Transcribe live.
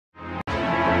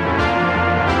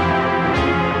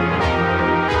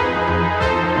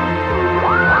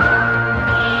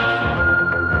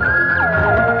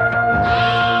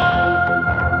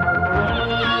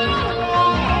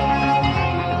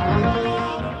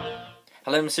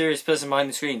Hello, mysterious person behind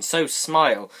the screen. So,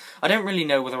 Smile. I don't really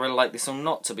know whether I like this or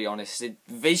not, to be honest.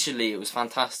 Visually, it was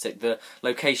fantastic. The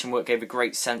location work gave a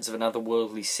great sense of an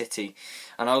otherworldly city.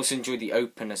 And I also enjoyed the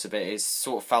openness of it. It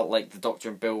sort of felt like the Doctor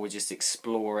and Bill were just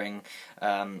exploring.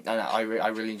 And I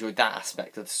really enjoyed that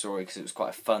aspect of the story because it was quite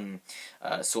a fun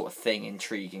sort of thing,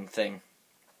 intriguing thing.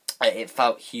 It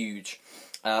felt huge.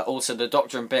 Also, the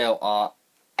Doctor and Bill are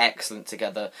excellent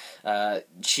together.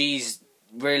 She's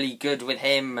really good with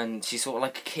him, and she's sort of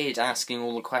like a kid asking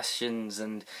all the questions,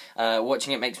 and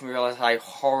watching it makes me realise how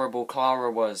horrible Clara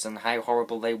was and how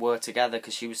horrible they were together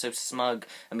because she was so smug,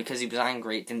 and because he was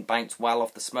angry it didn't bounce well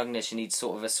off the smugness. She needs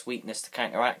sort of a sweetness to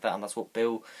counteract that, and that's what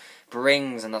Bill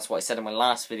brings, and that's what I said in my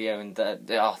last video, and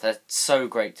they're so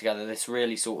great together. This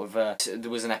really sort of there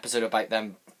was an episode about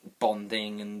them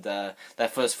bonding and their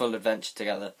first full adventure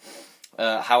together.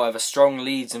 However, strong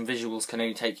leads and visuals can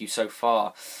only take you so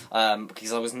far,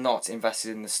 because I was not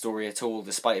invested in the story at all,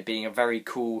 despite it being a very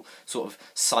cool sort of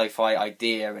sci-fi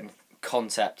idea and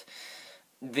concept.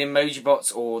 The Emoji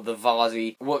Bots, or the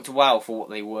Varzi, worked well for what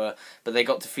they were, but they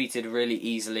got defeated really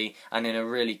easily and in a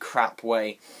really crap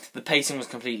way. The pacing was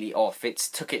completely off. It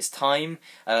took its time,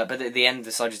 but at the end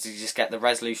decided to just get the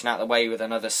resolution out of the way with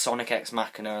another Sonic X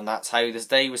Machina, and that's how this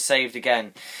day was saved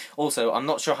again. Also, I'm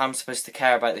not sure how I'm supposed to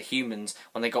care about the humans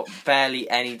when they got barely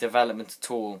any development at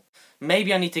all.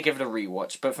 Maybe I need to give it a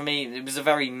rewatch, but for me, it was a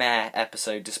very meh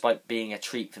episode, despite being a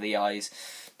treat for the eyes.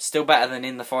 Still better than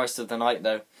In the Forest of the Night,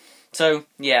 though. So,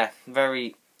 yeah,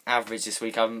 very average this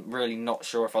week. I'm really not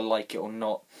sure if I like it or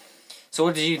not. So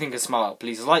what did you think of Smile?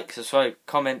 Please like, subscribe,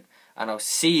 comment, and I'll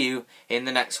see you in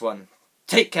the next one.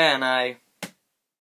 Take care now.